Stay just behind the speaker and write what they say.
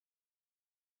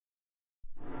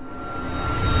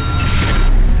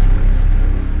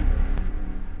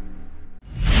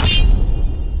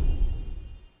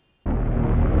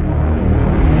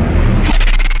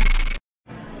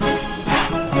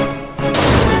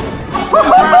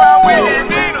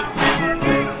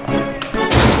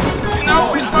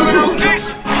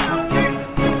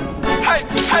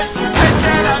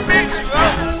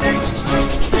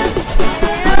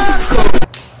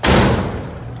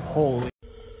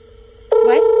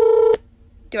What?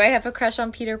 Do I have a crush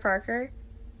on Peter Parker?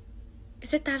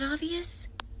 Is it that obvious?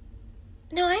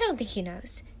 No, I don't think he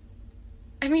knows.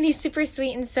 I mean, he's super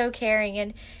sweet and so caring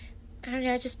and, I don't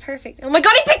know, just perfect. Oh my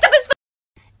god, he picked up his phone!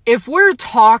 If we're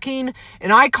talking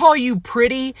and I call you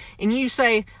pretty and you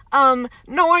say, no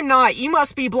I'm not, you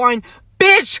must be blind.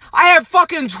 Bitch, I have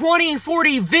fucking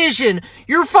 20/40 vision.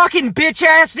 Your fucking bitch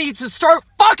ass needs to start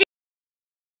fucking.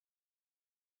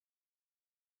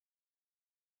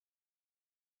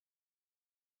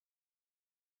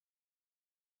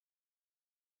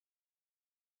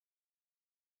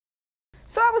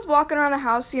 So I was walking around the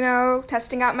house, you know,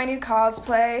 testing out my new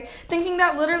cosplay, thinking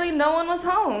that literally no one was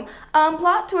home.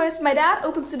 Plot twist, my dad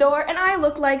opens the door and I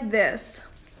look like this.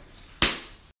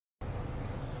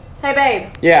 Hey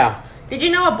babe. Yeah. Did you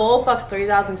know a bull fucks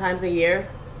 3,000 times a year?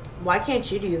 Why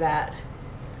can't you do that?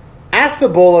 Ask the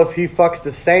bull if he fucks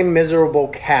the same miserable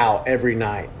cow every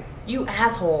night. You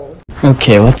asshole.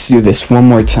 Okay, let's do this one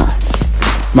more time.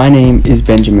 My name is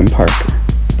Benjamin Parker,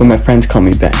 but my friends call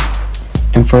me Ben.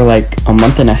 And for like a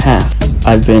month and a half,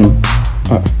 I've been,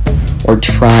 or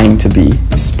trying to be,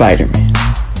 Spiderman.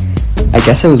 I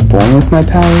guess I was born with my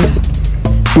powers.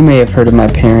 You may have heard of my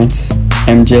parents,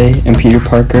 MJ and Peter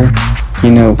Parker.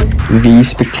 You know, the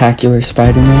spectacular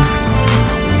Spider-Man.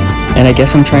 And I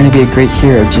guess I'm trying to be a great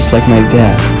hero just like my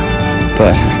dad.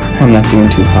 But I'm not doing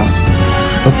too hot.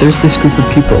 But there's this group of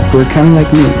people who are kind of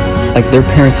like me. Like their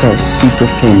parents are super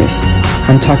famous.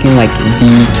 I'm talking like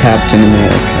the Captain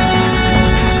America.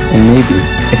 And maybe,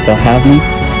 if they'll have me,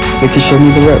 they can show me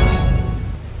the ropes.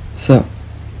 So,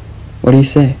 what do you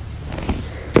say?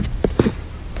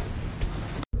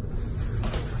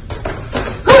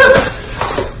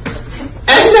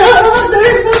 And now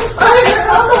there's a spider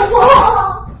on the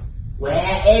wall!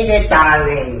 Where is it,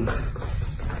 darling?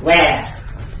 Where?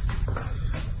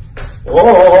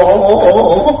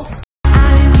 Oh!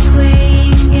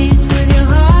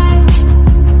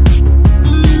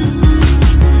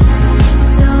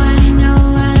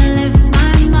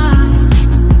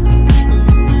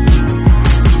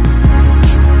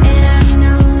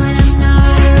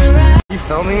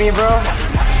 Filming me, bro?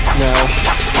 No.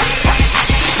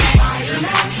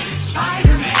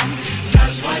 Spiderman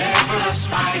does whatever a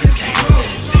spider can.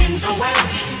 Spins a web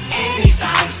any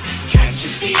size,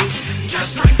 catches thieves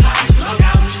just like flies. Look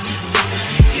out!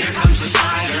 Here comes the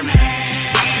Spider-Man.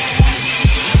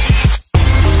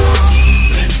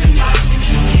 Listen up,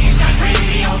 he's got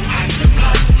radioactive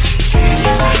blood. Can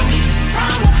you see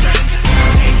from a threat?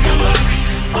 Take a look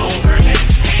overhead.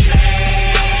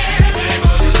 Hey there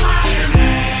goes the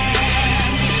Spider-Man.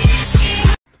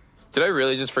 Did I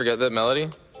really just forget that melody?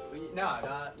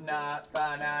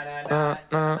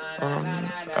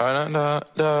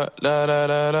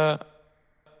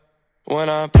 When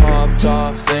I popped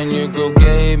off, then you go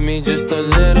gave me just a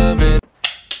little bit.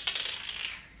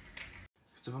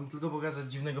 Chcę wam tylko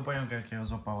pokazać dziwnego pająka, jakiego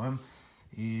złapałem.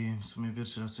 I w sumie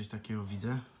pierwszy raz coś takiego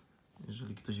widzę.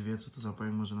 Jeżeli ktoś wie, co to za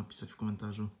pająk, może napisać w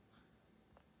komentarzu.